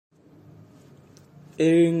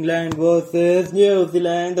England versus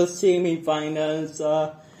New Zealand semifinals.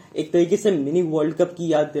 एक तरीके से मिनी वर्ल्ड कप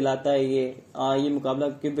की याद दिलाता है ये मुकाबला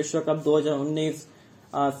कि विश्व कप 2019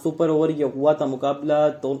 सुपर ओवर ये हुआ था मुकाबला।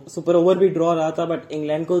 तो सुपर ओवर भी ड्रॉ रहा था बट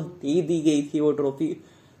इंग्लैंड को दी गई थी वो ट्रॉफी।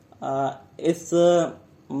 इस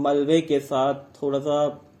मलबे के साथ थोड़ा सा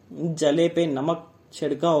जले पे नमक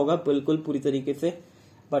छिड़का होगा बिल्कुल पूरी तरीके से।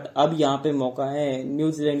 बट अब यहाँ पे मौका है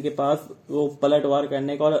न्यूजीलैंड के पास वो पलटवार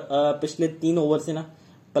करने का। और पिछले 3 ओवर से ना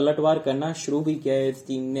पलटवार करना शुरू भी किया है इस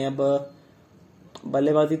टीम ने। अब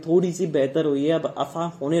बल्लेबाजी थोड़ी सी बेहतर हुई है, अब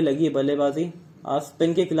आसान होने लगी है बल्लेबाजी।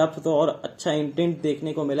 स्पिन के खिलाफ तो और अच्छा इंटेंट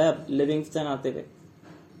देखने को मिला है लिविंगस्टन आते हुए।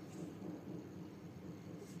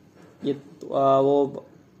 ये वो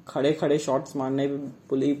खड़े खड़े शॉट्स मारने पे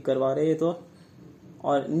बिलीव करवा रहे हैं तो।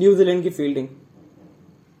 और न्यूजीलैंड की फील्डिंग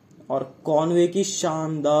और कॉनवे की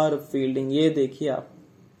शानदार फील्डिंग, ये देखिए आप।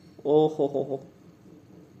 ओ हो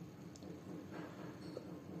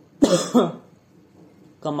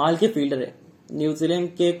कमाल के फील्डर है न्यूजीलैंड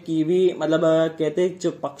के। कीवी मतलब कहते हैं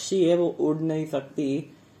जो पक्षी है वो उड़ नहीं सकती,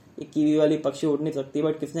 ये कीवी वाली पक्षी उड़ नहीं सकती।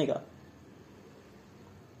 बट किसने कहा?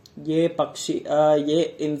 ये पक्षी ये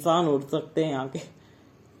इंसान उड़ सकते हैं यहाँ के।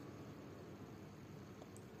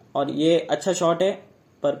 और ये अच्छा शॉट है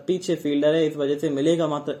पर पीछे फील्डर है, इस वजह से मिलेगा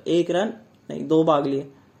मात्र 1 रन, नहीं 2 भाग लिए।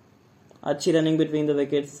 अच्छी रनिंग बिटवीन द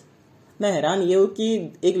विकेट्स। मैं हैरान ये हूं कि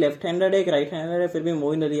एक लेफ्ट हैंडर है एक राइट हैंडर है, फिर भी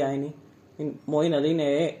मोइन अली आए नहीं। मोइन अली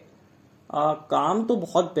ने काम तो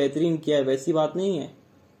बहुत बेहतरीन किया है, वैसी बात नहीं है।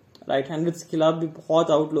 राइट हैंडर्स के खिलाफ भी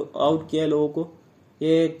बहुत आउट किया है लोगों को।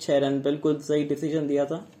 ये 6 रन बिल्कुल सही डिसीजन दिया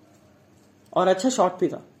था और अच्छा शॉट भी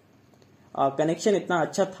था। कनेक्शन इतना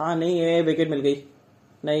अच्छा था नहीं है, विकेट मिल गई,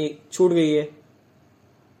 नहीं छूट गई है,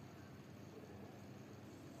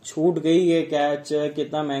 छूट गई है कैच।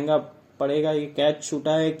 कितना महंगा पड़ेगा ये कैच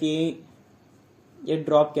छूटा है कि ये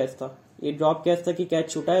ड्रॉप कैच था? ये ड्रॉप कैच था कि कैच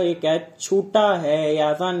छूटा है? ये कैच छूटा है। ये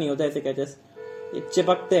आसान नहीं होता ऐसे कैचेस, ये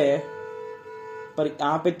चिपकते हैं पर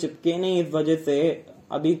यहाँ पे चिपके नहीं, इस वजह से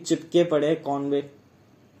अभी चिपके पड़े कॉनवे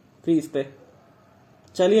क्रीज पे।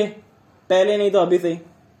 चलिए पहले नहीं तो अभी से ही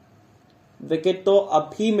विकेट तो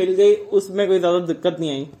अभी मिल गई, उसमें कोई ज्यादा दिक्कत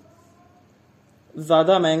नहीं आई,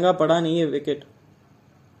 ज्यादा महंगा पड़ा नहीं है विकेट।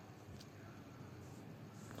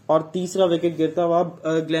 और तीसरा विकेट गिरता हुआ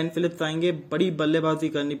ग्लेन फिलिप्स आएंगे। बड़ी बल्लेबाजी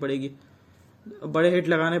करनी पड़ेगी, बड़े हिट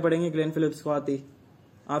लगाने पड़ेंगे ग्लेन फिलिप्स को आते ही।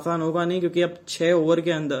 आसान होगा नहीं क्योंकि अब 6 ओवर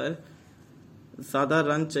के अंदर ज्यादा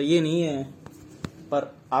रन चाहिए नहीं है,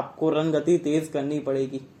 पर आपको रन गति तेज करनी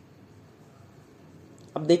पड़ेगी।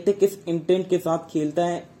 अब देखते किस इंटेंट के साथ खेलता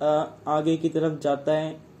है, आगे की तरफ जाता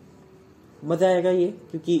है। मजा आएगा ये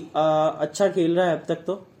क्योंकि अच्छा खेल रहा है अब तक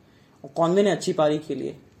तो। कॉनवे ने अच्छी पारी खेली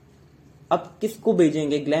है। अब किसको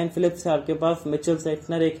भेजेंगे? ग्लेन फिलिप्स है आपके पास, मिचेल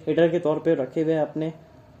सेटनर एक हिटर के तौर पे रखे हुए हैं आपने,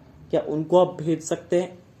 क्या उनको आप भेज सकते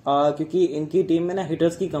हैं? क्योंकि इनकी टीम में ना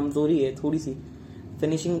हिटर्स की कमजोरी है थोड़ी सी,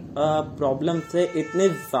 फिनिशिंग प्रॉब्लम से इतने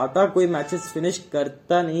ज्यादा कोई मैचेस फिनिश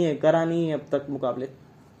करता नहीं है, करा नहीं है अब तक मुकाबले।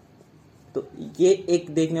 तो ये एक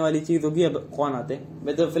देखने वाली चीज होगी अब कौन आते हैं।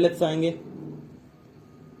 वेदर फिलिप्स आएंगे,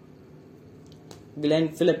 ग्लेन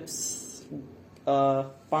फिलिप्स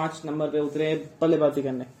 5 नंबर पे उतरे बल्लेबाजी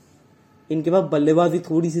करने। इनके पास बल्लेबाजी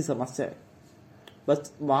थोड़ी सी समस्या है,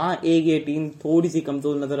 बस वहां एक ये टीम थोड़ी सी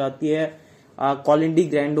कमजोर नजर आती है। कॉलिन डी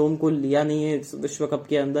ग्रैंडोम को लिया नहीं है इस विश्व कप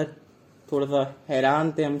के अंदर, थोड़ा सा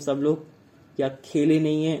हैरान थे हम सब लोग क्या खेले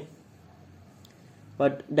नहीं है।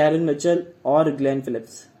 बट डैरेन मिचेल और ग्लेन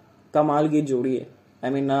फिलिप्स कमाल की जोड़ी है।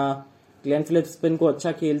 ग्लेन फिलिप्स स्पिन को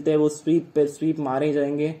अच्छा खेलते हैं, वो स्वीप पे स्वीप मारे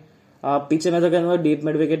जाएंगे। पीछे में तो कहूँगा डीप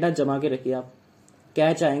मिड विकेट ना जमा के रखिए आप,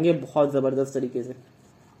 कैच आएंगे बहुत जबरदस्त तरीके से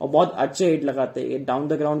और बहुत अच्छे हिट लगाते हैं। ये डाउन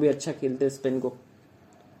द ग्राउंड भी अच्छा खेलते हैं स्पिन को।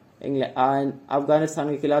 इंग्लैंड अफगानिस्तान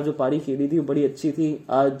के खिलाफ जो पारी खेली थी वो बड़ी अच्छी थी।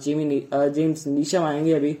 जेम्स नीशम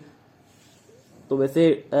आएंगे अभी, तो वैसे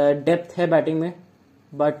डेप्थ है बैटिंग में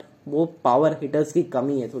बट वो पावर हिटर्स की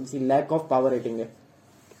कमी है, थोड़ी सी लैक ऑफ पावर हिटिंग है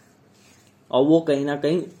और वो कहीं ना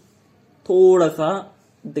कहीं थोड़ा सा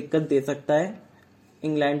दिक्कत दे सकता है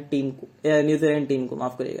इंग्लैंड टीम को, न्यूजीलैंड टीम को,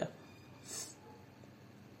 माफ करिएगा।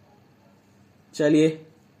 चलिए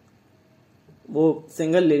वो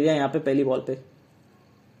सिंगल ले लिया यहाँ पे पहली बॉल पे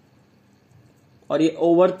और ये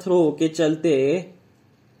ओवर थ्रो के चलते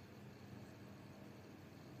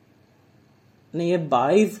नहीं, ये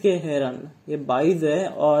 22 के है रन, ये 22 है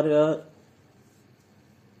और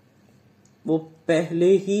वो पहले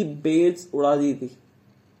ही बेल्स उड़ा दी थी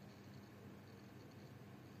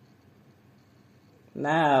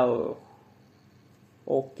ना।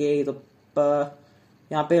 ओके तो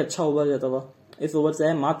यहाँ पे अच्छा ओवर जाता हुआ, इस ओवर से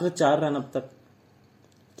है मात्र 4 रन अब तक।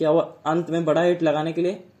 क्या हुआ अंत में बड़ा हिट लगाने के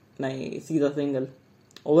लिए? नहीं, सीधा सिंगल।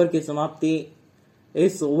 ओवर की समाप्ति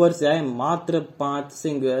इस ओवर से आए मात्र 5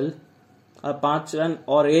 सिंगल, 5 रन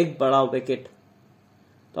और एक बड़ा विकेट।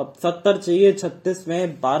 तो अब 70 चाहिए 36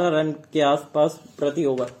 में, 12 रन के आसपास प्रति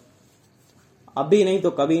ओवर। अभी नहीं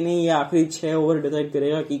तो कभी नहीं, ये आखिरी 6 ओवर डिसाइड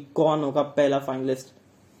करेगा कि कौन होगा पहला फाइनलिस्ट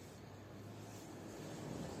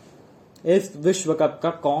इस विश्व कप का।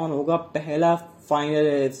 कौन होगा पहला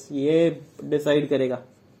फाइनलिस्ट, ये डिसाइड करेगा।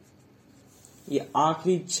 ये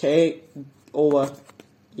आखिरी 6 ओवर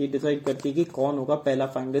ये डिसाइड करती है कि कौन होगा पहला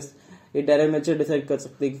फाइनलिस्ट। ये डैरेल मिचेल डिसाइड कर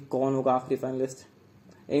सकते हैं कि कौन होगा आखिरी फाइनलिस्ट।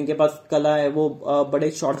 इनके पास कला है वो बड़े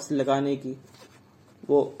शॉट्स लगाने की,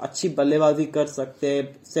 वो अच्छी बल्लेबाजी कर सकते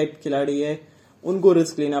हैं, सेट खिलाड़ी है, उनको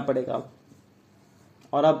रिस्क लेना पड़ेगा।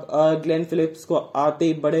 और अब ग्लेन फिलिप्स को आते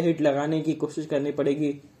ही बड़े हिट लगाने की कोशिश करनी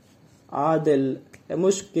पड़ेगी। आदिल है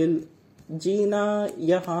मुश्किल जीना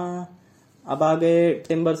यहाँ। अब आ गए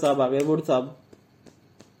टिम्बर साहब, आ गए वुड साहब,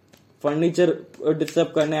 फर्नीचर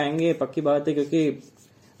डिस्टर्ब करने आएंगे, पक्की बात है, क्योंकि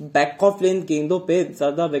बैक ऑफ लेन गेंदों पे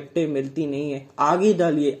ज्यादा विकेटें मिलती नहीं है। आगे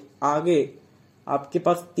डालिए, आगे आपके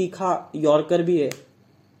पास तीखा यॉर्कर भी है।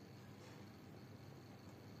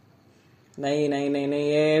 नहीं नहीं नहीं नहीं,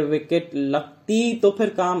 ये विकेट लगती तो फिर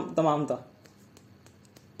काम तमाम था।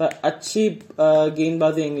 पर अच्छी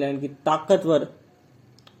गेंदबाजी इंग्लैंड की, ताकतवर।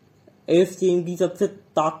 इस टीम की सबसे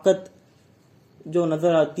ताकत जो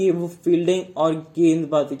नजर आती है वो फील्डिंग और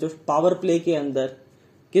गेंदबाजी, जो पावर प्ले के अंदर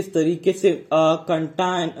किस तरीके से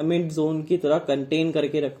कंटेनमेंट जोन की तरह कंटेन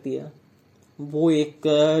करके रखती है, वो एक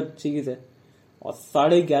चीज है। और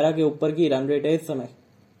 11.5 के ऊपर की रन रेट है इस समय।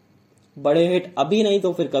 बड़े हिट अभी नहीं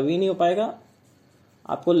तो फिर कभी नहीं हो पाएगा,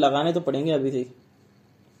 आपको लगाने तो पड़ेंगे अभी से,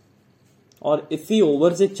 और इसी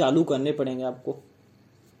ओवर से चालू करने पड़ेंगे आपको।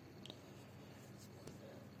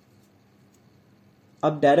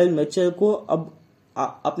 अब डैरेल मिचेल को अब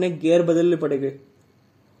अपने गियर बदलने पड़ेंगे।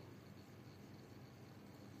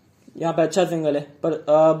 यहाँ पे अच्छा सिंगल है, पर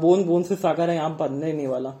बूंद बूंद से सागर है, यहाँ बनने नहीं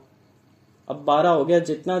वाला। अब 12 हो गया,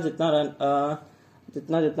 जितना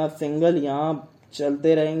जितना सिंगल यहाँ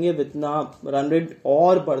चलते रहेंगे उतना रन रेट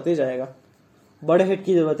और बढ़ते जाएगा। बड़े हिट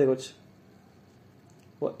की जरूरत है कुछ,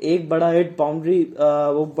 वो एक बड़ा हिट बाउंड्री,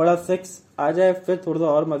 वो बड़ा 6 आ जाए फिर थोड़ा सा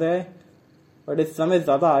और मजा है। बट इस समय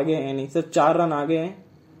ज्यादा आगे है नहीं, सिर्फ 4 रन आगे हैं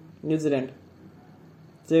न्यूजीलैंड,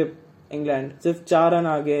 सिर्फ इंग्लैंड सिर्फ 4 रन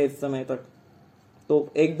आगे है इस समय तक। तो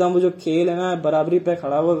एकदम वो जो खेल है ना बराबरी पे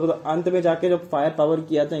खड़ा हुआ, तो अंत में जाके जब फायर पावर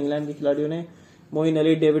किया था इंग्लैंड के खिलाड़ियों ने, Moeen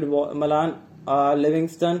Ali, David Malan,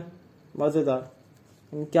 Livingstone, मजेदार।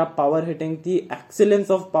 क्या पावर हिटिंग थी,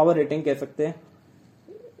 एक्सीलेंस ऑफ पावर हिटिंग कह सकते हैं,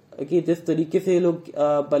 कि जिस तरीके से ये लोग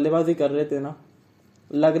बल्लेबाजी कर रहे थे ना,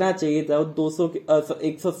 लगना चाहिए था 200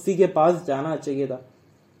 180 के पास जाना चाहिए था।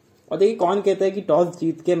 और देखिए कौन कहता है कि टॉस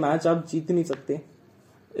जीत के मैच आप जीत नहीं सकते,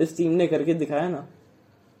 इस टीम ने करके दिखाया ना।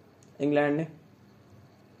 इंग्लैंड ने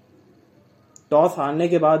टॉस हारने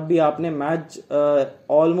के बाद भी आपने मैच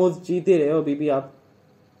ऑलमोस्ट जीत ही रहे हो अभी भी आप।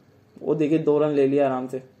 वो देखिए 2 रन ले लिया आराम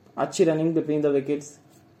से, अच्छी रनिंग बिटवीन द विकेट्स।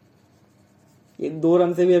 ये 2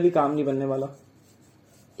 रन से भी अभी काम नहीं बनने वाला।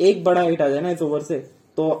 एक बड़ा हिट आ जाए ना इस ओवर से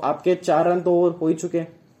तो आपके 4 रन तो ओवर हो ही चुके,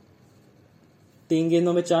 3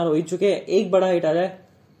 गेंदों में 4 हो ही चुके। एक बड़ा हिट आ जाए,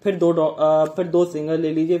 फिर 2 सिंगल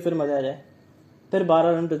ले लीजिए, फिर मजा आ जाए, फिर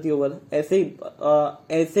 12 रन प्रति ओवर।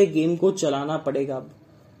 ऐसे गेम को चलाना पड़ेगा। अब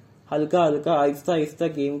हल्का हल्का आहिस्ता आहिस्ता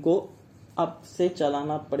गेम को अब से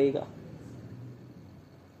चलाना पड़ेगा।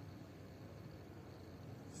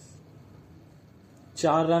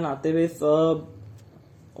 चार रन आते हुए सब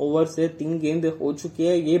ओवर से 3 गेंद हो चुकी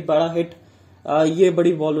है। ये बड़ा हिट, ये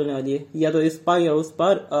बड़ी बॉल होने वाली है, या तो इस पार या उस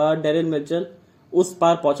पार। डैरेल मिचेल उस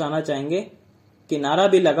पार पहुंचाना चाहेंगे, किनारा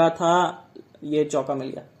भी लगा था, ये चौका मिल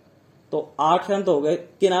गया, तो 8 रन तो हो गए।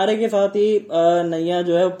 किनारे के साथ ही नैया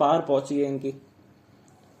जो है पार पहुंची है इनकी,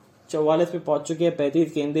 44 पे पहुंच चुकी है।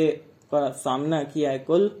 35 गेंदे का सामना किया है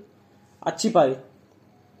कुल। अच्छी पारी,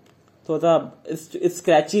 थोड़ा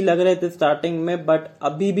स्क्रैची लग रहे थे स्टार्टिंग में, बट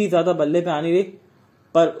अभी भी ज्यादा बल्ले पे आ नहीं रही,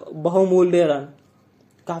 पर बहुमूल्य रन,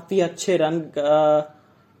 काफी अच्छे रन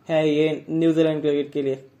है ये न्यूजीलैंड क्रिकेट के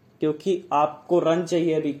लिए, क्योंकि आपको रन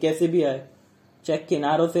चाहिए अभी कैसे भी आए, चाहे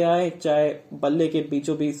किनारों से आए चाहे बल्ले के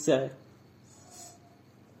बीचों बीच से आए।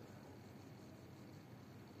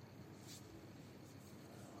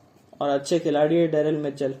 और अच्छे खिलाड़ी है डैरेल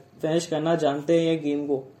मिचेल, फिनिश करना जानते हैं ये गेम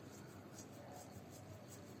को,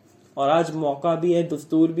 और आज मौका भी है,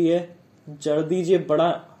 दस्तूर भी है, जड़ दीजिए।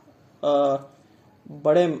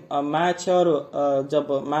 बड़े मैच है, और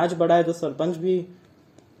जब मैच बड़ा है तो सरपंच भी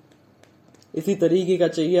इसी तरीके का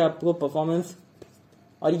चाहिए आपको परफॉर्मेंस,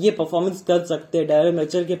 और ये परफॉर्मेंस कर सकते हैं। डैरेल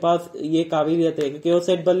मिचेल के पास ये काबिलियत है, क्योंकि वो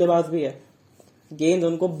सेट बल्लेबाज भी है, गेंद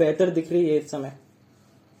उनको बेहतर दिख रही है इस समय।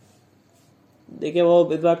 देखिए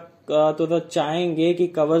वो इस बार तो चाहेंगे कि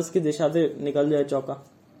कवर्स की दिशा से निकल जाए चौका।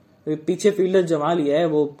 पीछे फील्डर जमा लिया है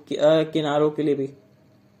वो किनारों के लिए भी।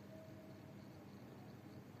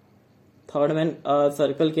 थर्ड मैन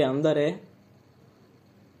सर्कल के अंदर है।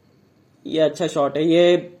 ये अच्छा शॉट है,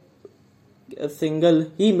 ये सिंगल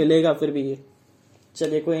ही मिलेगा फिर भी। ये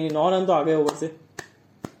चलिए कोई नहीं, 9 रन तो आ गए ओवर से।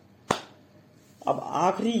 अब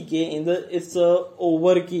आखिरी गेंद इस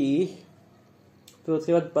ओवर की, तो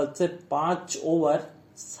उसके बाद बच से 5 ओवर।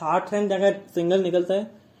 60 रन अगर सिंगल निकलता है,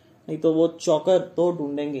 नहीं तो वो चौकर तो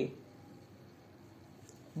ढूंढेंगे,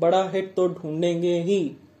 बड़ा हिट तो ढूंढेंगे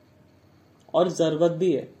ही। और जरूरत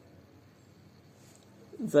भी है।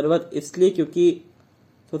 जरूरत इसलिए क्योंकि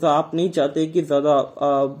तो आप नहीं चाहते कि ज्यादा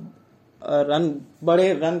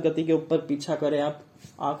बड़े रन गति के ऊपर पीछा करें आप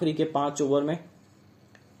आखिरी के 5 ओवर में।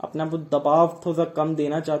 अपना वो दबाव थोड़ा कम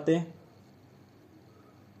देना चाहते हैं।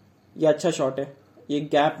 ये अच्छा शॉट है, ये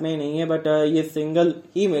गैप में नहीं है, बट ये सिंगल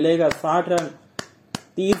ही मिलेगा। 60 रन,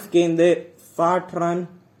 30 गेंदे, 60 रन।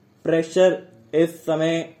 प्रेशर इस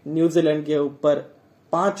समय न्यूजीलैंड के ऊपर।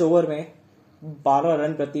 5 ओवर में 12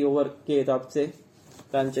 रन प्रति ओवर के हिसाब से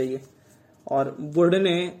रन चाहिए। और वुड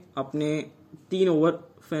ने अपने 3 ओवर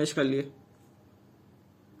फिनिश कर लिए।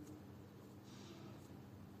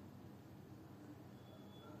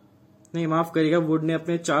 नहीं, माफ करिएगा, वुड ने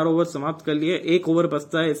अपने 4 ओवर समाप्त कर लिए। 1 ओवर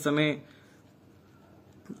बचता है इस समय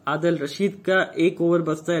आदिल रशीद का, 1 ओवर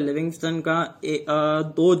बचता है लिविंगस्टन का,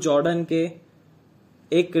 2 जॉर्डन के,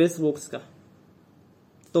 1 क्रिस वोक्स का।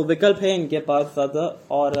 तो विकल्प है इनके पास ज्यादा,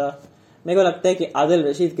 और मेरे को लगता है कि आदिल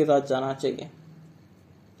रशीद के साथ जाना चाहिए।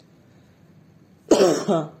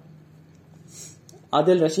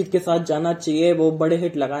 आदिल रशीद के साथ जाना चाहिए। वो बड़े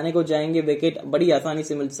हिट लगाने को जाएंगे, विकेट बड़ी आसानी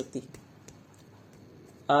से मिल सकती।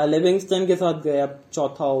 लिविंगस्टन के साथ गए अब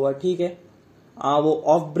 4था ओवर, ठीक है। वो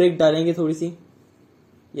ऑफ ब्रेक डालेंगे थोड़ी सी,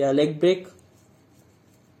 या लेग ब्रेक।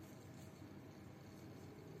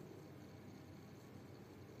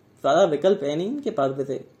 ज्यादा विकल्प है नहीं इनके पास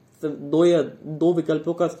वैसे, सिर्फ 2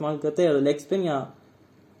 विकल्पों का इस्तेमाल करते हैं, लेग स्पिन या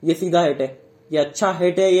ये सीधा हिट है। ये अच्छा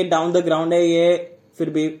हिट है, ये डाउन द ग्राउंड है, ये फिर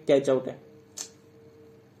भी कैच आउट है।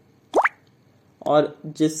 और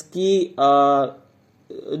जिसकी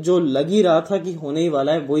जो लगी रहा था कि होने ही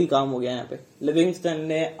वाला है, वही काम हो गया यहाँ पे। लिविंगस्टन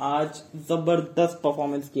ने आज जबरदस्त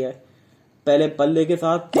परफॉर्मेंस किया है। पहले बल्ले के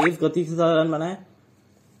साथ तेज गति के साथ रन बनाए,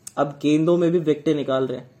 अब गेंदों में भी विकेटें निकाल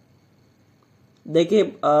रहे हैं। देखिए,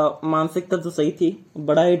 मानसिकता तो सही थी,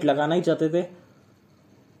 बड़ा हिट लगाना ही चाहते थे,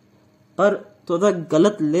 पर थोड़ा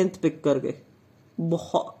गलत लेंथ पिक कर गए।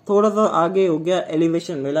 बहुत थोड़ा सा आगे हो गया,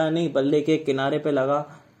 एलिवेशन मिला नहीं, बल्ले के किनारे पे लगा,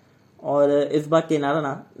 और इस बार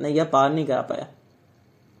किनारा नैया पार नहीं करा पाया।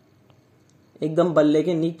 एकदम बल्ले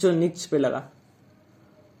के नीचों नीच पे लगा,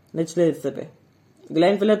 निचले हिस्से पे।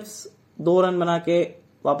 ग्लेन फिलिप्स 2 रन बना के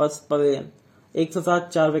वापस पवेलियन। 107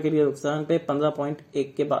 4 विकेट के नुकसान पे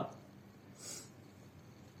 15.1 के बाद।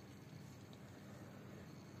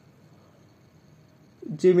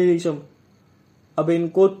 जिमी नीशम, अब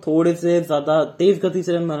इनको थोड़े से ज्यादा तेज गति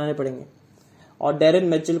से रन बनाने पड़ेंगे, और डैरेन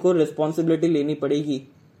मिचेल को रिस्पॉन्सिबिलिटी लेनी पड़ेगी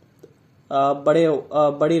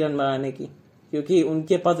बड़ी रन बनाने की, क्योंकि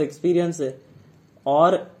उनके पास एक्सपीरियंस है।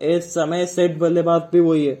 और इस समय सेट बल्लेबाज भी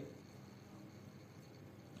वही है,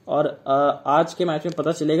 और आज के मैच में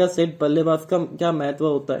पता चलेगा सेट बल्लेबाज का क्या महत्व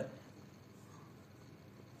होता है।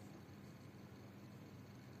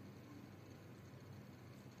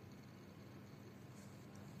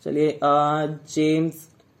 चलिए, जेम्स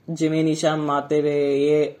जिमी नीशम आते हुए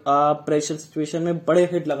ये प्रेशर सिचुएशन में बड़े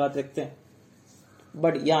हिट लगाते रखते हैं,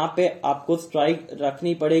 बट यहाँ पे आपको स्ट्राइक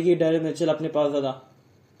रखनी पड़ेगी। डैरेन मिचेल अपने पास ज्यादा,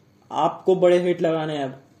 आपको बड़े हिट लगाने हैं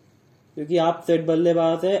अब, क्योंकि आप सेट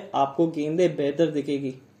बल्लेबाज है, आपको गेंदें बेहतर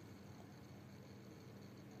दिखेगी।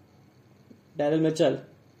 डैरेन मिचेल,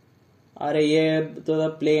 अरे ये तो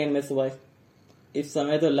प्ले एंड मिस हुआ है। इस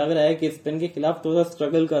समय तो लग रहा है कि स्पिन के खिलाफ थोड़ा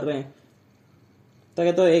स्ट्रगल कर रहे हैं।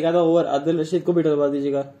 तो एक आधा ओवर आदिल रशीद को भी डलवा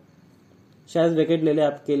दीजिएगा, शायद विकेट ले ले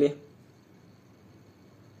आपके लिए।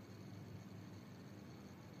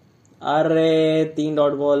 अरे 3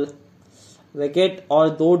 डॉट बॉल, विकेट और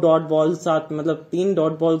 2 डॉट बॉल साथ, मतलब 3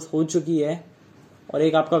 डॉट बॉल्स हो चुकी है, और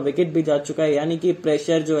एक आपका विकेट भी जा चुका है। यानी कि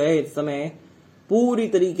प्रेशर जो है इस समय पूरी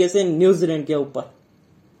तरीके से न्यूजीलैंड के ऊपर।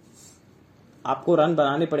 आपको रन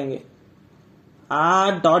बनाने पड़ेंगे।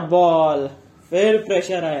 डॉट बॉल, फिर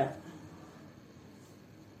प्रेशर आया,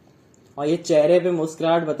 और ये चेहरे पे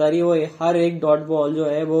मुस्कुराहट बता रही है। वो हर एक डॉट बॉल जो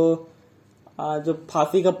है वो जो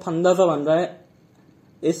फांसी का फंदा सा बन रहा है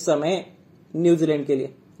इस समय न्यूजीलैंड के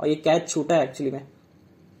लिए। और ये कैच छूटा है एक्चुअली में,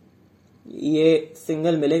 ये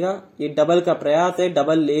सिंगल मिलेगा। ये डबल का प्रयास है,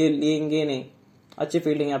 डबल लेंगे नहीं। अच्छी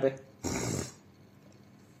फील्डिंग यहाँ पे।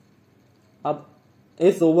 अब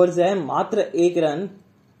इस ओवर से है मात्र 1 रन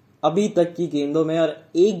अभी तक की गेंदों में और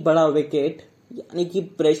 1 बड़ा विकेट, यानी कि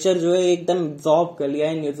प्रेशर जो है एकदम एब्जॉर्ब कर लिया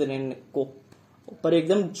है न्यूजीलैंड को, ऊपर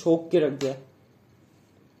एकदम झोंक के रख दिया।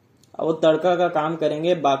 अब वो तड़का का काम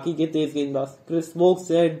करेंगे बाकी के तेज गेंदबाज, क्रिस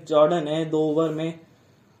वोक्स है, जॉर्डन है। 2 ओवर में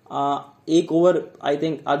 1 over I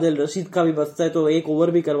think Adil Rashid का भी बचता है, तो 1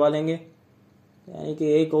 ओवर भी करवा लेंगे, यानी कि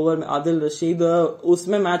 1 ओवर में आदिल रशीद,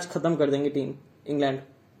 उसमें मैच खत्म कर देंगे टीम इंग्लैंड।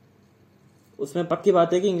 उसमें पक्की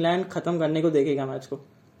बात है कि इंग्लैंड खत्म करने को देखेगा मैच को,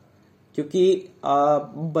 क्योंकि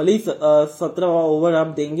भले 17 ओवर आप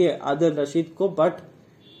देंगे आदिल रशीद को, बट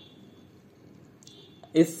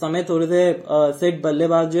इस समय थोड़े से सेट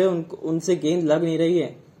बल्लेबाज जो है उनसे गेंद लग नहीं रही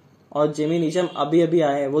है। और जिमी नीशम अभी अभी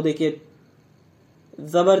आए हैं, वो देखिए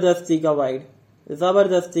जबरदस्ती का वाइड,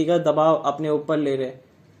 जबरदस्ती का दबाव अपने ऊपर ले रहे,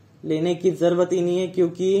 लेने की जरूरत ही नहीं है,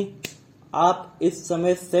 क्योंकि आप इस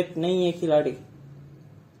समय सेट नहीं है खिलाड़ी।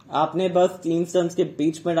 आपने बस 3 स्टंप्स के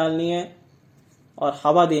बीच में डालनी है और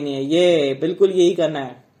हवा देनी है, ये बिल्कुल यही करना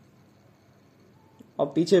है। और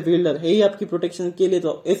पीछे फील्डर है ही आपकी प्रोटेक्शन के लिए।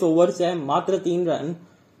 तो इस ओवर से है मात्र 3 रन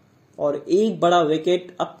और 1 बड़ा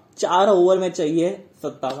विकेट। अब 4 ओवर में चाहिए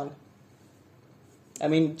 57,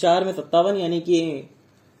 4 में 57, यानी कि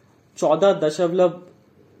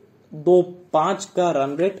 14.25 का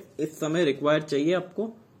रन रेट इस समय रिक्वायर्ड चाहिए आपको।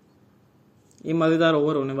 ये मजेदार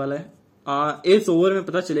ओवर होने वाला है। इस ओवर में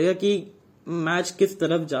पता चलेगा कि मैच किस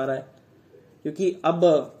तरफ जा रहा है, क्योंकि अब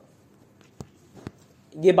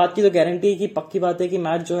ये बात की तो गारंटी है कि पक्की बात है कि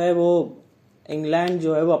मैच जो है वो इंग्लैंड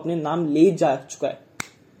जो है वो अपने नाम ले जा चुका है।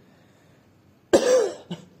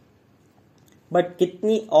 बट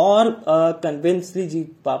कितनी और कन्विंसली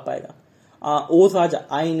जीत पाएगा। ओस आज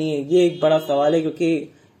आई नहीं है, ये एक बड़ा सवाल है,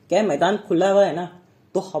 क्योंकि क्या मैदान खुला हुआ है ना,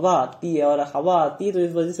 तो हवा आती है, और हवा आती है तो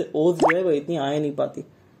इस वजह से ओस जो है वो इतनी आ नहीं पाती।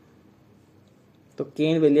 तो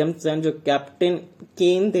केन विलियमसन जो कैप्टन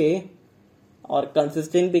केन थे और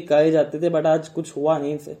कंसिस्टेंट भी कहे जाते थे, बट आज कुछ हुआ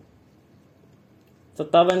नहीं इनसे।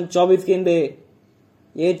 57-24 गेंदे,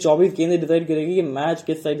 ये 24 गेंदे डिसाइड करेगी कि मैच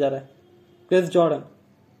किस साइड जा रहा है। क्रिस जॉर्डन,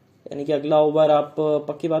 यानी कि अगला ओवर आप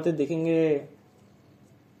पक्की बातें देखेंगे,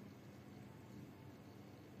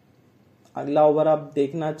 अगला ओवर आप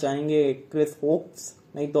देखना चाहेंगे क्रिस वोक्स,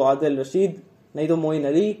 नहीं तो आदिल रशीद, नहीं तो मोइन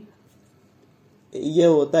अली। ये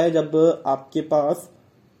होता है जब आपके पास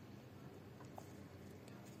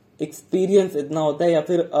एक्सपीरियंस इतना होता है, या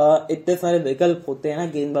फिर इतने सारे विकल्प होते हैं ना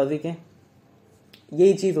गेंदबाजी के,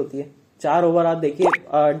 यही चीज होती है। 4 ओवर आप देखिए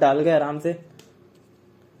डाल गए आराम से।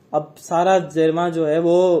 अब सारा जिम्मा जो है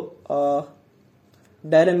वो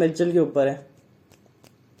डैरेन मिचेल के ऊपर है।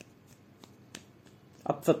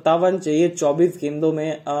 अब 57 चाहिए 24 गेंदों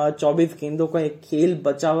में। 24 गेंदों का एक खेल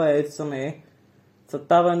बचा हुआ है इस समय।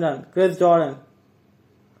 57 रन। क्रिस जॉर्डन,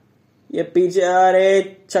 ये पीछे,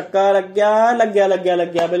 अरे छक्का लग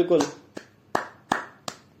गया बिल्कुल।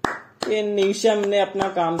 ये नीशम ने अपना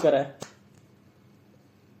काम करा है।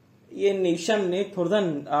 ये नीशम ने थोड़ा सा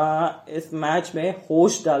इस मैच में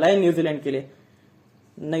होश डाला है न्यूजीलैंड के लिए,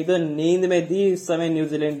 नहीं तो नींद में थी इस समय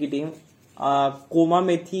न्यूजीलैंड की टीम। कोमा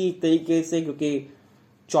में थी एक तरीके से, क्योंकि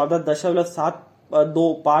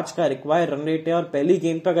 14.725 का रिक्वायर रन रेट है, और पहली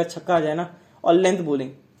गेंद पर अगर छक्का आ जाए ना, और लेंथ बोलिंग,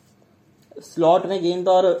 स्लॉट में गेंद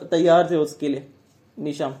और तैयार थे उसके लिए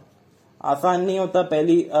निशम। आसान नहीं होता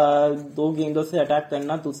पहली 2 गेंदों से अटैक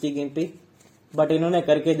करना दूसरी गेंद पे, बट इन्होंने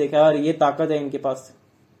करके देखा, और ये ताकत है इनके पास,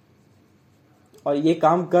 और ये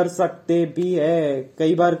काम कर सकते भी है,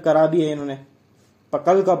 कई बार करा भी है इन्होंने।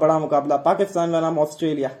 कल का बड़ा मुकाबला पाकिस्तान बनाम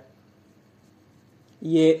ऑस्ट्रेलिया,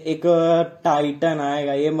 ये एक टाइटन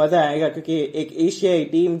आएगा, ये मजा आएगा, क्योंकि एक एशियाई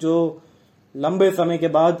टीम जो लंबे समय के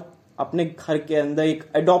बाद अपने घर के अंदर एक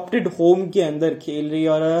अडॉप्टेड होम के अंदर खेल रही है,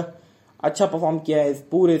 और अच्छा परफॉर्म किया है इस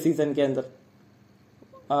पूरे सीजन के अंदर।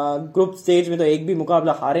 ग्रुप स्टेज में तो एक भी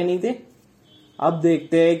मुकाबला हारे नहीं थे। अब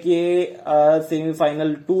देखते हैं कि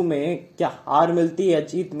सेमीफाइनल 2 में क्या हार मिलती है या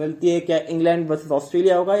जीत मिलती है, क्या इंग्लैंड वर्सेस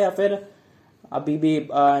ऑस्ट्रेलिया होगा, या फिर अभी भी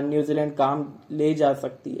न्यूजीलैंड काम ले जा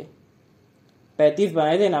सकती है। 35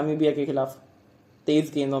 बनाए थे नामीबिया के खिलाफ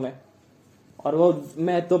 23 गेंदों में, और वो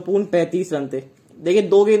महत्वपूर्ण 35 रन थे। देखिए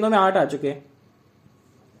 2 गेंदों में 8 आ चुके हैं।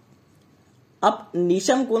 अब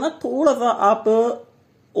नीशम को ना थोड़ा सा आप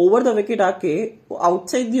ओवर द विकेट आके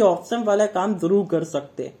आउटसाइड द ऑफ स्टंप वाला काम जरूर कर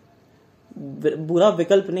सकते हैं, बुरा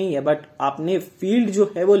विकल्प नहीं है, बट आपने फील्ड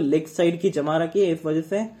जो है वो लेग साइड की जमा रखी है, इस वजह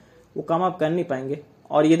से वो काम आप कर नहीं पाएंगे।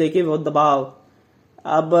 और ये देखिए वो दबाव,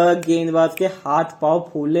 अब गेंदबाज के हाथ पांव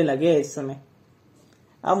फूलने लगे इस समय।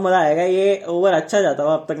 अब मजा आएगा, ये ओवर अच्छा जाता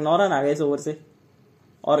हुआ। अब तक 9 रन आ गए इस ओवर से,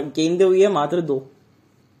 और गेंदें हुई है मात्र 2।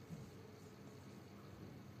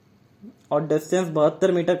 और डिस्टेंस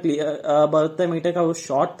 72 मीटर क्लियर, 72 मीटर का वो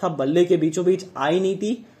शॉट था, बल्ले के बीचों बीच आई नहीं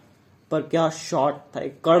थी, पर क्या शॉट था,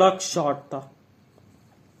 एक कड़क शॉट था।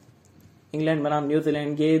 इंग्लैंड बनाम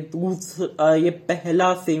न्यूजीलैंड, ये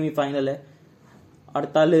पहला सेमीफाइनल है।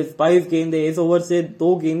 22 गेंदे, इस ओवर से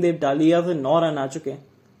 2 गेंदे डाली या फिर 9 रन आ चुके हैं।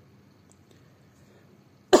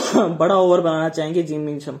 बड़ा ओवर बनाना चाहेंगे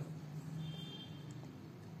जिमी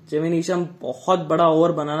नीशम बहुत बड़ा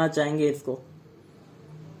ओवर बनाना चाहेंगे इसको।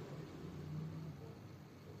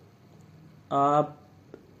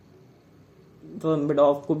 तो मिड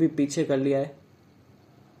ऑफ को भी पीछे कर लिया है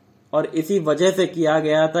और इसी वजह से किया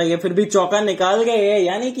गया था। ये फिर भी चौका निकाल गए,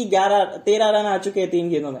 यानी कि 13 रन आ चुके हैं 3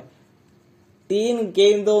 गेंदों में। 3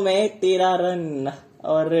 गेंदों में 13 रन।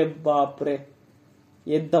 अरे बाप रे,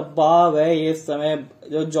 ये दबाव है ये समय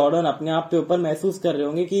जो जॉर्डन अपने आप पे ऊपर महसूस कर रहे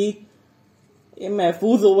होंगे कि ये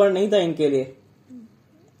महफूज ओवर नहीं था इनके लिए।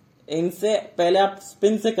 इनसे पहले आप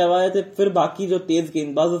स्पिन से करवा रहे थे, फिर बाकी जो तेज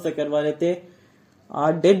गेंदबाजों से करवा रहे थे।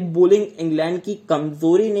 डेड बॉलिंग इंग्लैंड की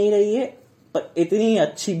कमजोरी नहीं रही है, पर इतनी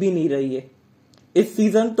अच्छी भी नहीं रही है। इस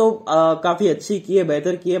सीजन तो काफी अच्छी की है,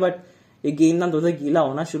 बेहतर की है, बट ये गेंद ना थोड़ा गीला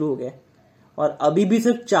होना शुरू हो गया और अभी भी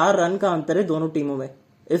सिर्फ 4 रन का अंतर है दोनों टीमों में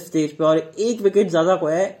इस स्टेज पे, और 1 विकेट ज्यादा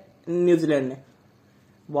खोया है न्यूजीलैंड ने।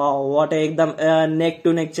 वाह व्हाट, एकदम नेक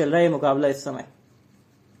टू नेक चल रहा है मुकाबला इस समय।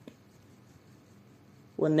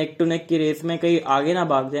 वो नेक टू नेक की रेस में कहीं आगे ना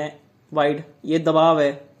भाग जाए वाइड। ये दबाव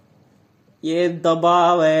है, ये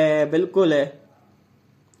दबाव है, बिल्कुल है।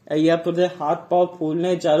 ये अब थोड़े हाथ पांव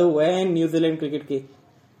फूलने चालू हुए हैं न्यूजीलैंड क्रिकेट की,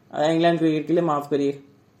 इंग्लैंड क्रिकेट के लिए, माफ करिए।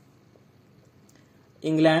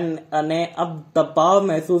 इंग्लैंड ने अब दबाव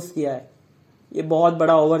महसूस किया है। ये बहुत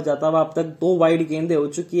बड़ा ओवर जाता हुआ अब तक 2 वाइड गेंदें हो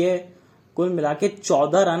चुकी है, कुल मिला के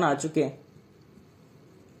 14 रन आ चुके हैं,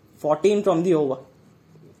 14 फ्रॉम दी ओवर।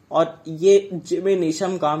 और ये जिमी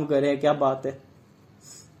नीशम काम कर रहे हैं, क्या बात है।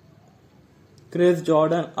 क्रिस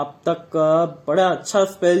जॉर्डन अब तक बड़ा अच्छा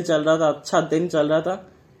स्पेल चल रहा था, अच्छा दिन चल रहा था,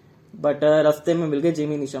 बट रास्ते में मिल गए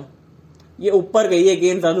जिमी नीशम। ये ऊपर गई है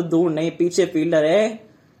गेंद, ज्यादा दूर नहीं, पीछे फील्डर है,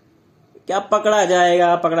 क्या पकड़ा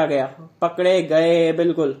जाएगा, पकड़ा गया, पकड़े गए,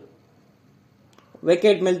 बिल्कुल।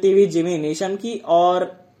 विकेट मिलती हुई जिमी नीशम की। और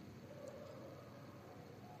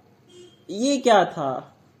ये क्या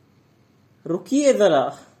था, रुकिए जरा,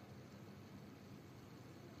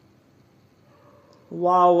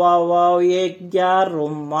 वाह वाह वाह, ये क्या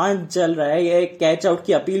रोमांच चल रहा है। ये कैच आउट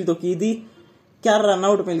की अपील तो की थी, क्या रन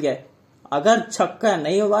आउट मिल गया। अगर छक्का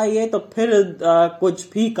नहीं हुआ ये तो फिर कुछ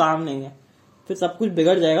भी काम नहीं है, फिर सब कुछ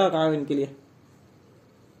बिगड़ जाएगा काम इनके लिए।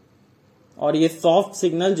 और ये सॉफ्ट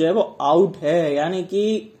सिग्नल जो है वो आउट है, यानी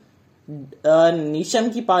कि नीशम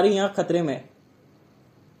की पारी यहां खतरे में।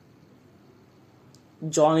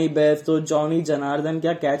 जॉनी बेस्ट तो जॉनी जनार्दन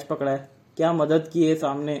क्या कैच पकड़ा है, क्या मदद की है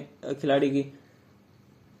सामने खिलाड़ी की।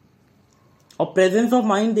 और प्रेजेंस ऑफ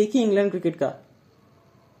माइंड देखिए इंग्लैंड क्रिकेट का।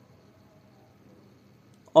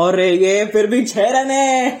 और ये फिर भी 6 रन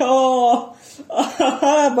है,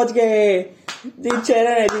 बच गए जी, 6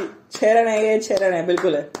 रन है जी, 6 रन है, ये 6 रन है,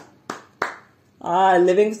 बिल्कुल है।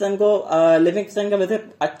 लिविंगस्टन का वैसे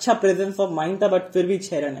अच्छा प्रेजेंस ऑफ माइंड था, बट फिर भी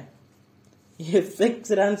 6 रन है, ये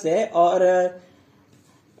 6 रन है। और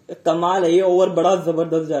कमाल है, ये ओवर बड़ा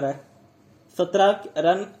जबरदस्त जा रहा है। 17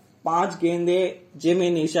 रन 5 गेंदे, Jimmy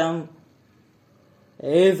Neesham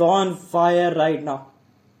is on fire right now.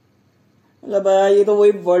 मतलब ये तो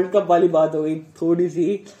वही वर्ल्ड कप वाली बात हो गई थोड़ी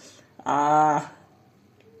सी।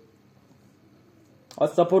 और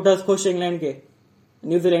सपोर्टर्स खुश इंग्लैंड के,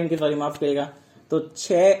 न्यूजीलैंड के, सॉरी माफ करिएगा। तो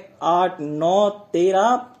 6, 8, 9,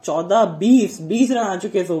 13, 14, 20 रन आ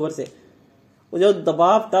चुके इस ओवर से। वो जो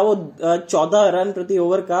दबाव था वो 14 रन प्रति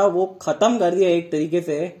ओवर का, वो खत्म कर दिया एक तरीके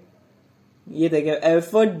से। ये देखिए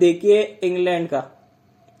एफर्ट देखिए इंग्लैंड का,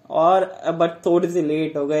 और बट थोड़ी सी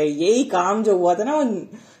लेट हो गए। यही काम जो हुआ था ना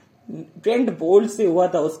ट्रेंट बोल्ट से हुआ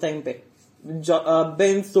था उस टाइम पे,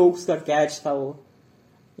 बेन स्टोक्स का कैच था वो।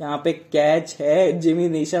 यहाँ पे कैच है जिमी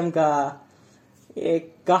नीशम का।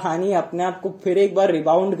 एक कहानी अपने आप को फिर एक बार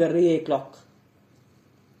रिबाउंड कर रही है क्लॉक।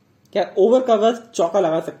 क्या ओवर का बस चौका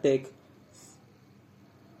लगा सकते एक।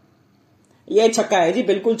 ये छक्का है जी,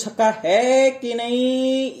 बिल्कुल छक्का है कि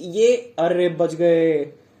नहीं ये, अरे बच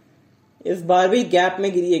गए। इस बार भी गैप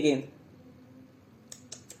में गिरी है गेंद।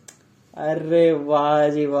 अरे वाह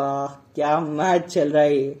जी वाह, क्या मैच चल रहा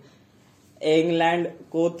है। इंग्लैंड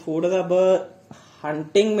को थोड़ा सा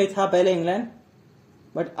हंटिंग में था पहले इंग्लैंड,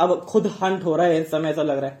 बट अब खुद हंट हो रहा है इस समय, ऐसा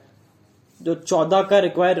लग रहा है। जो 14 का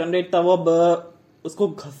रिक्वायर्ड रन रेट था वो अब उसको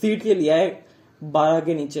घसीट के लिया है 12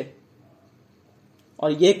 के नीचे।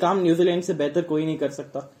 और ये काम न्यूजीलैंड से बेहतर कोई नहीं कर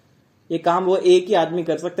सकता। ये काम वो एक ही आदमी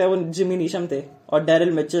कर सकता है, वो जिमी नीशम थे और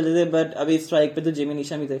डैरिल मिचेल थे, बट अभी स्ट्राइक पे तो जिमी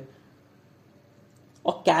नीशम ही थे।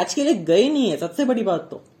 और कैच के लिए गए नहीं है, सबसे बड़ी बात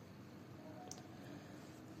तो।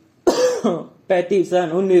 35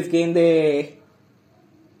 रन 19 गेंदे,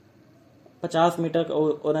 50 मीटर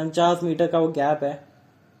और 49 मीटर का वो गैप है।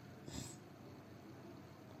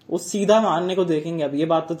 वो सीधा मारने को देखेंगे अब, ये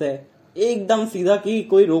बात तो तय, एकदम सीधा कि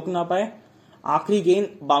कोई रोक ना पाए। आखिरी गेंद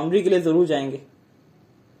बाउंड्री के लिए जरूर जाएंगे।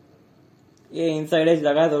 ये इनसाइड एज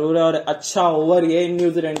लगा जरूर है और अच्छा ओवर ये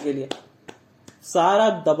न्यूजीलैंड के लिए। सारा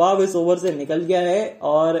दबाव इस ओवर से निकल गया है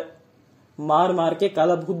और मार मार के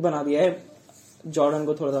काला भूत बना दिया है जॉर्डन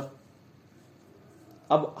को थोड़ा सा।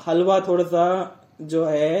 अब हलवा थोड़ा सा जो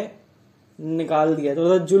है निकाल दिया, थोड़ा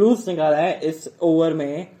सा जुलूस निकाला है इस ओवर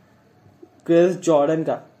में क्रिस जॉर्डन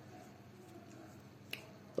का।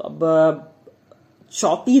 तो अब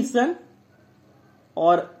 34 रन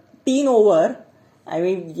और 3 ओवर। आई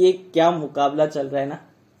मीन ये क्या मुकाबला चल रहा है ना,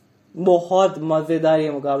 बहुत मजेदार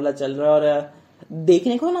ये मुकाबला चल रहा है और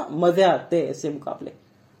देखने को ना मजे आते हैं ऐसे मुकाबले।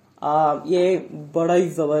 ये बड़ा ही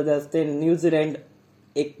जबरदस्त है। न्यूजीलैंड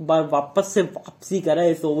एक बार वापस से वापसी करा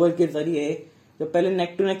है इस ओवर के जरिए। जो पहले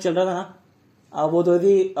नेक टू नेक चल रहा था ना, वो तो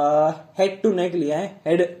हेड टू नेक लिया है,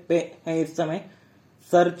 हेड पे है इस समय।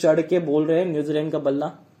 सर चढ़ के बोल रहे हैं न्यूजीलैंड का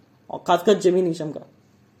बल्ला और खासकर जिमी नीशम का।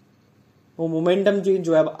 वो मोमेंटम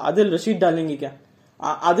जो है अब आदिल रशीद डालेंगे क्या?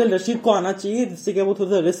 आदिल रशीद को आना चाहिए, जिससे कि वो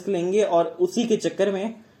थोड़ा सा रिस्क लेंगे और उसी के चक्कर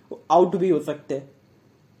में आउट भी हो सकते हैं।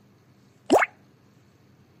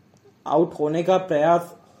 आउट होने का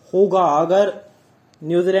प्रयास होगा। अगर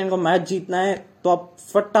न्यूजीलैंड को मैच जीतना है तो आप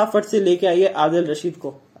फटाफट से लेके आइए आदिल रशीद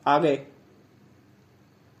को। आ गए,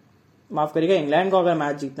 माफ करिएगा, इंग्लैंड को अगर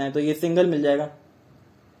मैच जीतना है तो ये सिंगल मिल जाएगा।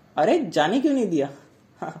 अरे जाने क्यों नहीं दिया?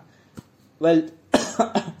 वेल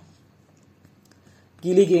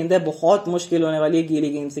गीली गेंद है, बहुत मुश्किल होने वाली है गीली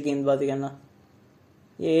गेंद से गेंदबाजी करना।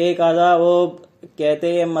 ये एक आधा वो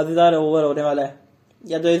कहते हैं मजेदार ओवर होने वाला है,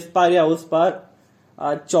 या तो इस पार या उस पार।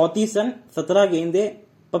 34 रन 17 गेंदे,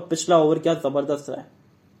 पर पिछला ओवर क्या जबरदस्त रहा है।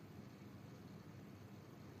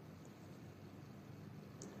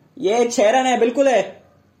 ये 6 रन है, बिल्कुल है,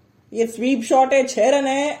 ये स्वीप शॉट है, 6 रन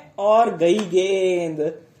है और गई गेंद।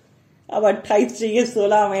 अब 28 चाहिए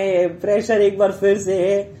 16 में। प्रेशर एक बार फिर से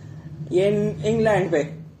ये इंग्लैंड पे।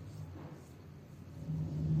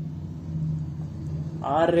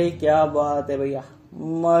 अरे क्या बात है भैया,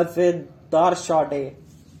 मजेदार शॉट है,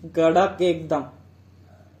 कड़क एकदम।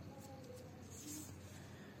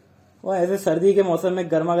 वो ऐसे सर्दी के मौसम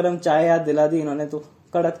में गर्मा गर्म चाय याद दिला दी इन्होंने तो।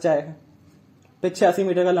 कड़क चाय, 85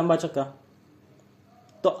 मीटर का लंबा छक्का।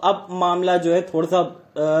 तो अब मामला जो है थोड़ा सा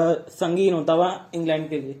संगीन होता हुआ इंग्लैंड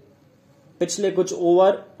के लिए। पिछले कुछ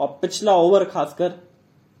ओवर और पिछला ओवर खासकर,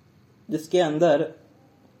 जिसके अंदर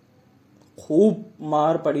खूब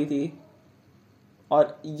मार पड़ी थी,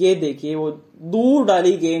 और ये देखिए वो दूर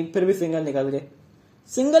डाली गेंद, फिर भी सिंगल निकल गए।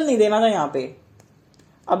 सिंगल नहीं देना था यहां पे।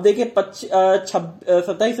 अब देखिए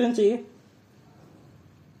 27 रन चाहिए।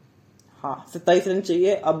 हाँ 27 रन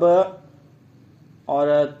चाहिए अब,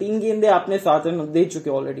 और 3 गेंदे आपने 7 रन दे चुके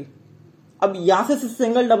ऑलरेडी। अब यहां से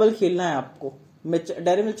सिंगल डबल खेलना है आपको,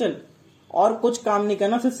 डेरिल मिचेल, और कुछ काम नहीं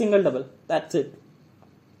करना, सिर्फ सिंगल डबल, दैट्स इट।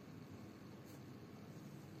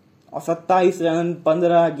 और 27 रन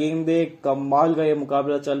 15 गेंदे, कमाल का ये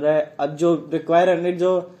मुकाबला चल रहा है। अब जो रिक्वायर रन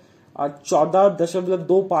जो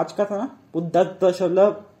 14.25 का था ना, वो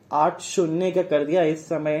 10.80 का कर दिया इस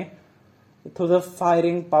समय। थोड़ा सा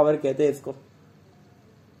फायरिंग पावर कहते हैं इसको।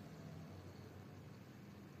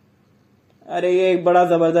 अरे ये एक बड़ा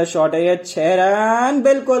जबरदस्त शॉट है, ये 6 रन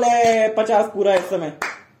बिल्कुल है, 50 पूरा इस समय,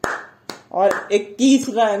 और 21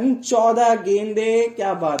 रन 14 गेंदे,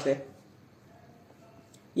 क्या बात है।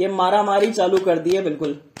 ये मारा मारी चालू कर दी है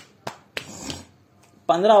बिल्कुल।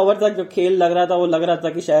 15 ओवर तक जो खेल लग रहा था, वो लग रहा था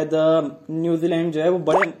कि शायद न्यूजीलैंड जो है वो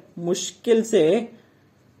बड़े मुश्किल से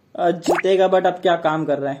जीतेगा, बट अब क्या काम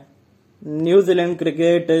कर रहा है। New Zealand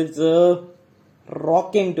cricket is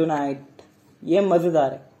rocking tonight. ये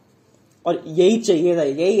मजेदार है और यही चाहिए था,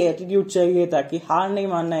 यही एटीट्यूड चाहिए था कि हार नहीं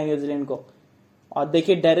मानना है न्यूजीलैंड को। और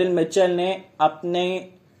देखिए डेरिल मिचेल ने अपने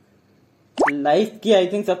लाइफ की आई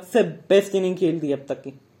थिंक सबसे बेस्ट इनिंग खेल दी अब तक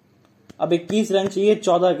की। अब 21 रन चाहिए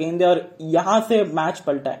 14 गेंदे, और यहां से मैच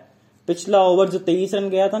पलटा है। पिछला ओवर जो 23 रन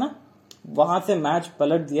गया था ना, वहां से मैच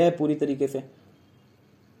पलट दिया है पूरी तरीके से।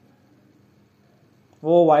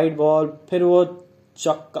 वो वाइड बॉल, फिर वो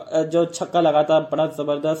जो छक्का लगा था, बड़ा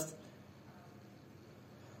जबरदस्त।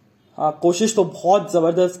 कोशिश तो बहुत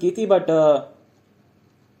जबरदस्त की थी, बट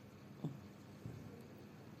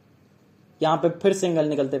यहां पे फिर सिंगल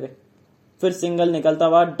निकलते हुए, फिर सिंगल निकलता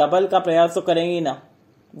हुआ, डबल का प्रयास तो करेंगे ही ना।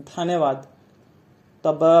 धन्यवाद।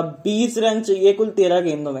 तब 20 रन चाहिए कुल 13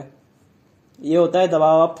 गेंदों में। ये होता है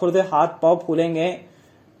दबाव, आप थोड़े हाथ पांव फूलेंगे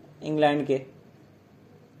इंग्लैंड के।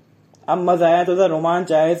 अब मजा आया, तो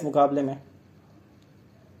रोमांच आया इस मुकाबले में।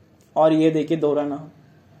 और ये देखिए 2 रन,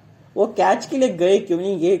 वो कैच के लिए गए क्यों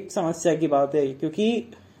नहीं, ये एक समस्या की बात है,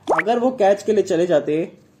 क्योंकि अगर वो कैच के लिए चले जाते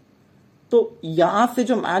तो यहां से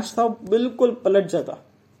जो मैच था वो बिल्कुल पलट जाता।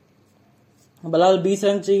 बलाल 20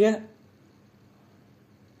 रन चाहिए,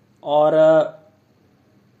 और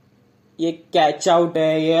ये कैच आउट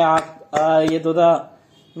है, ये तो था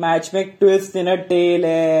मैच में ट्विस्ट इन अ टेल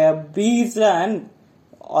है। 20 रन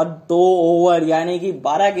और 2 ओवर, यानी कि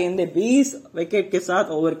 12 गेंदे 20 विकेट के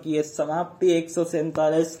साथ ओवर की है। समाप्ति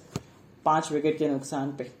 147, 5 विकेट के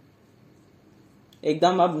नुकसान पे।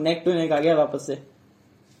 एकदम अब नेक टू नेक आ गया वापस से।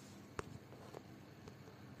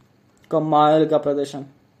 कमाल का प्रदर्शन,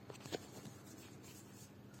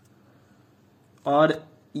 और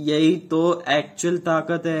यही तो एक्चुअल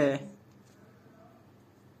ताकत है।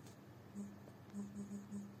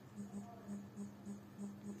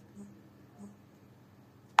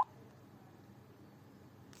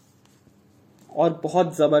 और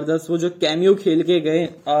बहुत जबरदस्त वो जो कैमियो खेल के गए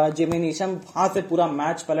जिमी नीशम, वहां से पूरा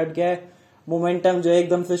मैच पलट गया है। मोमेंटम जो है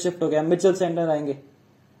एकदम से शिफ्ट हो गया। मिचेल सेंटर आएंगे,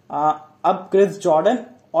 अब क्रिस जॉर्डन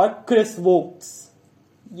और क्रिस वोक्स,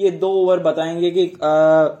 ये 2 ओवर बताएंगे कि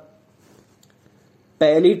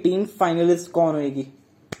पहली टीम फाइनलिस्ट कौन होगी।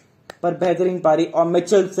 पर बेहतरीन पारी, और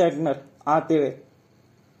मिचेल सेंटर आते हुए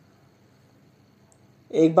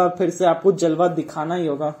एक बार फिर से आपको जलवा दिखाना ही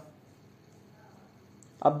होगा।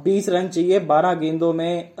 अब 20 रन चाहिए 12 गेंदों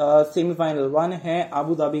में। सेमीफाइनल 1 है,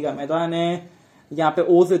 आबू धाबी का मैदान है। यहाँ पे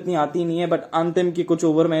ओस इतनी आती नहीं है, बट अंतिम की कुछ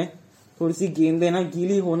ओवर में थोड़ी सी गेंदें ना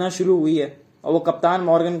गीली होना शुरू हुई है। और वो कप्तान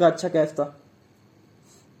मॉर्गन का अच्छा कैच था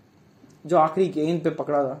जो आखिरी गेंद पे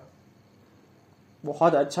पकड़ा था।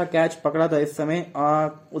 बहुत अच्छा कैच पकड़ा था इस समय,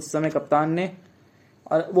 उस समय कप्तान ने,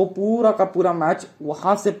 और वो पूरा का पूरा मैच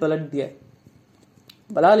वहां से पलट दिया।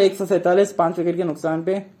 बलाल 147, 5 विकेट के नुकसान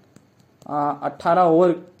पे 18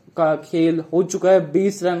 ओवर का खेल हो चुका है।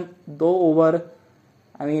 20 रन 2 ओवर।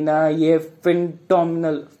 ये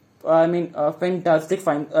फिनटॉमिनल, फैंटास्टिक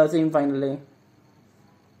सेमीफाइनल है।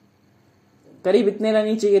 करीब इतने रन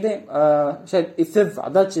ही चाहिए थे, शायद इससे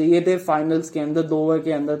ज्यादा चाहिए थे फाइनल्स के अंदर, 2 ओवर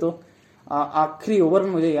के अंदर। तो आखिरी ओवर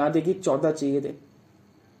में मुझे याद है कि 14 चाहिए थे।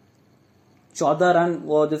 14 रन,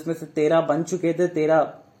 वो जिसमें से 13 बन चुके थे।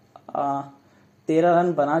 13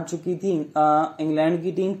 रन बना चुकी थी इंग्लैंड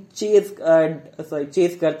की टीम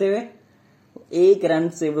चेस करते हुए। 1 रन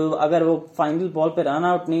से अगर वो फाइनल बॉल पे रन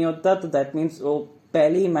आउट नहीं होता तो दैट मीन्स वो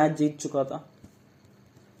पहले ही मैच जीत चुका था।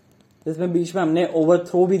 जिसमें बीच में हमने ओवर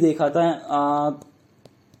थ्रो भी देखा था,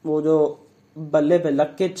 वो जो बल्ले पे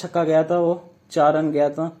लग के छक्का गया था, वो 4 रन गया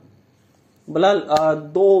था। बलाल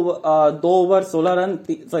 2 over 16 run,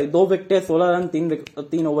 2 wicket 16 run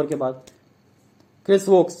 3 over के बाद। क्रिस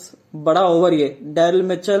वोक्स बड़ा ओवर, ये डैरिल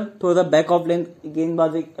मिचेल थोड़ा सा बैक ऑफ लेंथ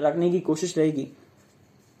गेंदबाजी रखने की कोशिश रहेगी।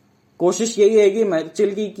 कोशिश यही रहेगी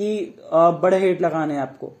मिचेल की कि बड़े हिट लगाने हैं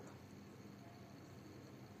आपको,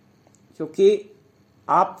 क्योंकि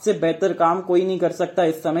आपसे बेहतर काम कोई नहीं कर सकता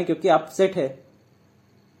इस समय, क्योंकि आप सेट है।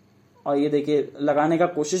 और ये देखिए लगाने का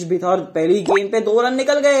कोशिश भी था, और पहली गेंद पे 2 रन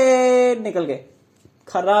निकल गए।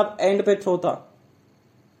 खराब एंड पे थ्रो था।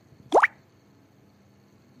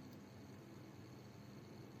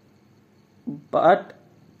 बट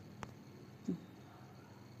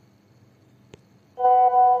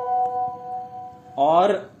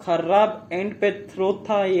और खराब एंड पे थ्रो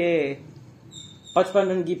था ये। 55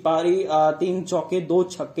 रन की पारी, 3 चौके 2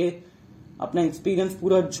 छक्के, अपना एक्सपीरियंस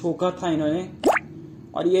पूरा झोंका था इन्होंने,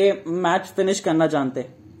 और ये मैच फिनिश करना जानते।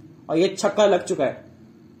 और ये छक्का लग चुका है,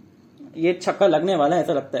 ये छक्का लगने वाला है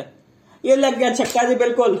ऐसा लगता है। ये लग गया छक्का जी,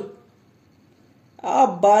 बिल्कुल।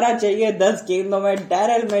 अब 12 चाहिए 10 गेंदों में।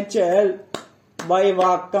 डैरिल मिचेल, भाई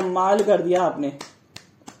वाह, कमाल कर दिया आपने।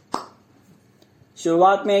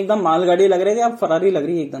 शुरुआत में एकदम मालगाड़ी लग रही थी, अब फरारी लग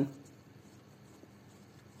रही है एकदम।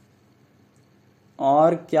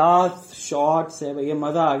 और क्या शॉट्स है भैया,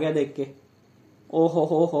 मजा आ गया देख के। ओ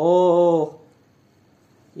हो,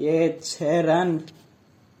 ये 6 रन,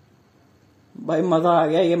 भाई मजा आ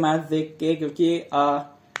गया ये मैच देख के, क्योंकि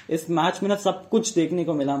इस मैच में ना सब कुछ देखने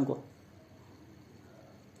को मिला हमको,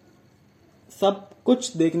 सब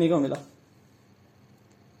कुछ देखने को मिला।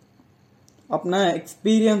 अपना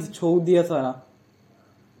एक्सपीरियंस झोंक दिया सारा,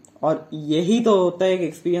 और यही तो होता है एक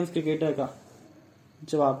एक्सपीरियंस क्रिकेटर का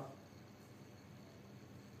जवाब।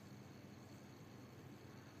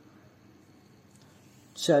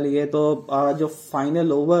 चलिए, तो जो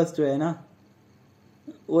फाइनल ओवर्स जो है ना,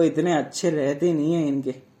 वो इतने अच्छे रहते नहीं है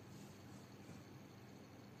इनके।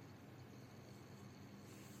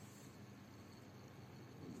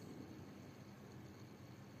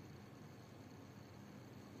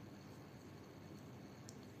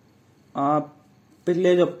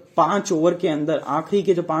 पिछले जो 5 ओवर के अंदर, आखिरी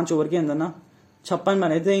के जो 5 ओवर के अंदर ना 56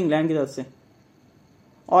 बने थे इंग्लैंड की तरफ से।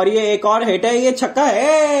 और ये एक और हिट है, ये छक्का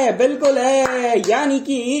है, बिल्कुल है। यानी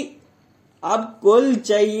कि अब कुल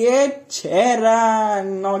चाहिए 6 रन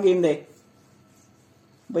 9 गेंदे।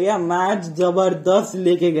 भैया मैच जबरदस्त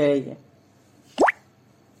लेके गए ये।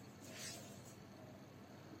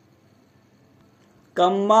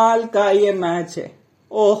 कमाल का ये मैच है।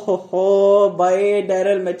 ओहो हो भाई,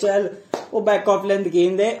 डैरल मिचेल वो बैक ऑफ लेंथ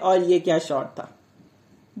गेंद है, और ये क्या शॉट था,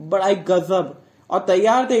 बड़ा ही गजब। और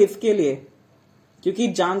तैयार थे इसके लिए, क्योंकि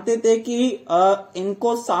जानते थे कि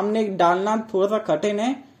इनको सामने डालना थोड़ा सा कठिन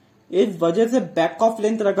है, इस वजह से बैक ऑफ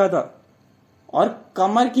लेंथ रखा था और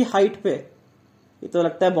कमर की हाइट पे। ये तो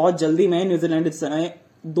लगता है बहुत जल्दी में न्यूजीलैंड इस समय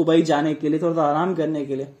दुबई जाने के लिए, थोड़ा सा आराम करने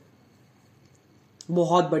के लिए।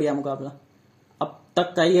 बहुत बढ़िया मुकाबला, अब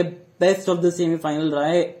तक का ये बेस्ट ऑफ द सेमीफाइनल रहा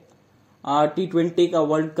है। T20 का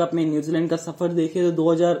वर्ल्ड कप में न्यूजीलैंड का सफर देखे तो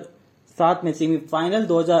 2007 में सेमीफाइनल,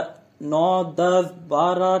 2009, 10,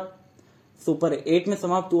 12 सुपर 8 में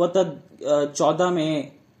समाप्त हुआ था, 14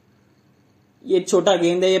 में ये छोटा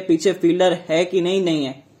गेंद है, ये पीछे फील्डर है कि नहीं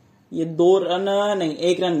है, ये 2 रन नहीं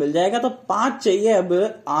 1 रन मिल जाएगा, तो 5 चाहिए अब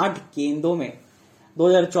 8 गेंदों में।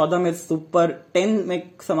 2014 में सुपर 10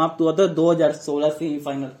 में समाप्त हुआ था, 2016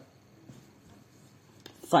 सेमीफाइनल,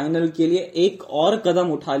 फाइनल के लिए एक और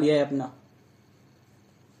कदम उठा लिया है अपना।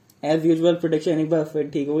 एज यूजुअल प्रेडिक्शन एक बार फिर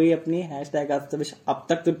ठीक हो गई अपनी। हैशटैग अब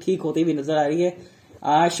तक तो ठीक होती भी नजर आ रही है।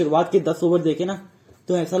 आज शुरुआत के 10 ओवर देखे ना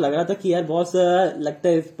तो ऐसा लग रहा था कि यार बहुत लगता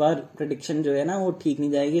है इस बार प्रेडिक्शन जो है ना वो ठीक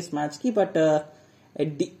नहीं जाएगी इस मैच की, but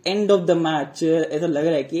at the end of the match ऐसा लग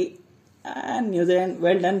रहा है कि New Zealand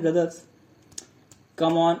well done brothers,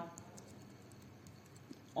 come on.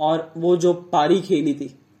 और वो जो पारी खेली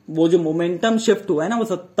थी, वो जो मोमेंटम शिफ्ट हुआ है ना, वो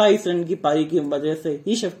 27 रन की पारी की वजह से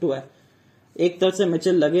ही शिफ्ट हुआ है। एक तरफ से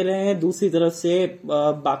मिचेल लगे रहे हैं, दूसरी तरफ से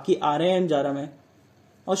बाकी आ रहे हैं अंजारा में।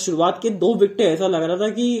 और शुरुआत के 2 विकेट ऐसा लग रहा था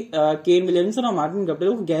कि केन विलियमसन और मार्टिन गप्टिल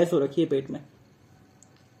को गैस हो रखी है पेट में,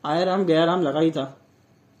 आया राम गया राम लगा ही था।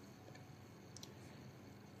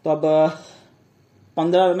 तो अब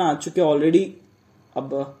 15 रन आ चुके ऑलरेडी,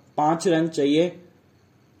 अब 5 रन चाहिए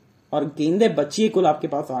और गेंदे बची है कुल आपके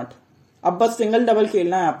पास 8। अब बस सिंगल डबल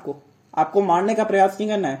खेलना है आपको मारने का प्रयास नहीं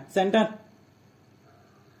करना है। सेंटर,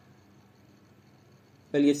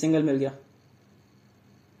 चलिए सिंगल मिल गया,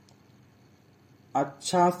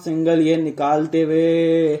 अच्छा सिंगल ये निकालते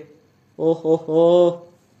हुए, ओहो हो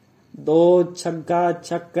 2 छक्का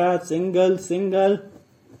छक्का सिंगल सिंगल।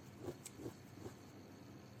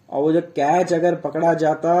 और वो जो कैच अगर पकड़ा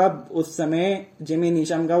जाता उस समय जिमी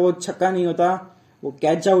नीशम का, वो छक्का नहीं होता, वो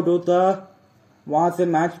कैच आउट होता, वहां से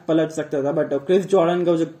मैच पलट सकता था। बट क्रिस जॉर्डन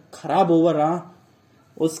का जो खराब ओवर रहा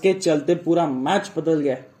उसके चलते पूरा मैच बदल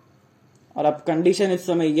गया। और अब कंडीशन इस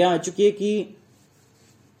समय यह आ चुकी है कि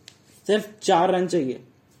सिर्फ 4 रन चाहिए,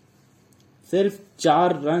 सिर्फ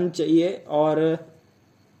 4 रन चाहिए और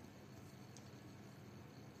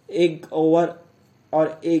 1 ओवर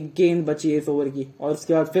और 1 गेंद बची है इस ओवर की, और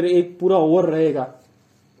उसके बाद फिर एक पूरा ओवर रहेगा।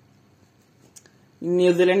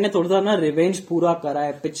 न्यूजीलैंड ने थोड़ा सा ना रिवेंज पूरा करा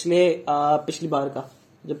है पिछली बार का।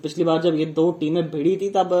 पिछली बार जब ये 2 टीमें भिड़ी थी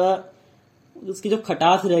तब उसकी जो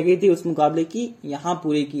खटास रह गई थी उस मुकाबले की, यहां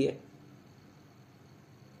पूरी की है।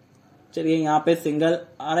 चलिए यहां पे सिंगल,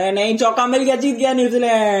 अरे नहीं चौका मिल गया, जीत गया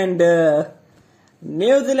New Zealand.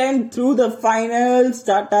 New Zealand through the finals,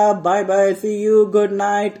 tata bye bye see you good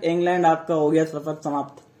night. England आपका हो गया सफर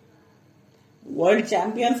समाप्त। वर्ल्ड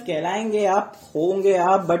चैंपियंस कहलाएंगे आप, होंगे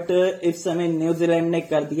आप, बट इस समय न्यूजीलैंड ने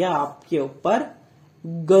कर दिया आपके ऊपर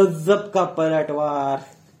गजब का पलटवार।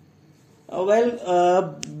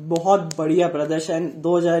 बहुत बढ़िया प्रदर्शन।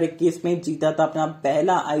 2021 में जीता था अपना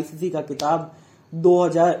पहला आईसीसी का खिताब,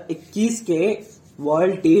 2021 के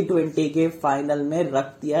वर्ल्ड T20 के फाइनल में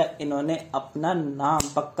रख दिया इन्होंने अपना नाम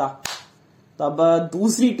पक्का। तो अब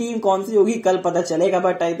दूसरी टीम कौन सी होगी कल पता चलेगा,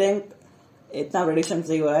 बट आई थिंक इतना प्रेडिक्शन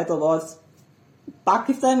सही हो रहा है तो बॉस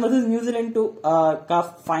पाकिस्तान वर्सेस न्यूजीलैंड का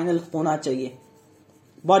फाइनल होना चाहिए।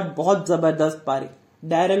 बहुत जबरदस्त पारी,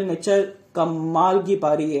 डैरल मिचेल कमाल की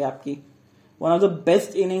पारी है आपकी, one of the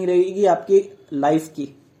best inning रहेगी आपकी लाइफ की।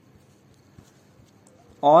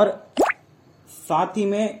 और साथ ही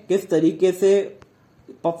में किस तरीके से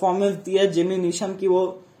परफॉर्मेंस दिया जिमी नीशम की,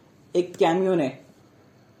 वो एक कैमियो ने,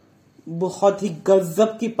 बहुत ही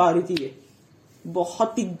गजब की पारी थी ये,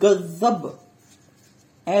 बहुत ही गजब।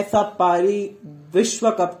 ऐसा पारी विश्व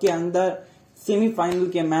कप के अंदर सेमीफाइनल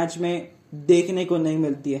के मैच में देखने को नहीं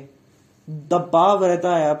मिलती है। दबाव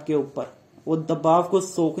रहता है आपके ऊपर, वो दबाव को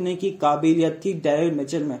सोखने की काबिलियत थी डैरल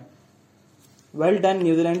मिचेल में। वेल डन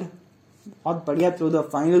न्यूजीलैंड, बहुत बढ़िया। थ्रू द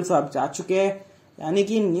फाइनल्स आप जा चुके हैं। यानी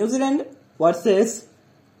कि New Zealand versus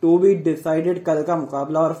to be decided कल का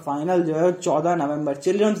मुकाबला, और फाइनल जो है 14 नवंबर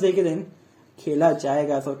चिल्ड्रंस डे के दिन खेला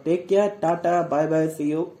जाएगा। So take care, Tata, bye bye,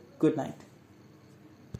 see you, good night.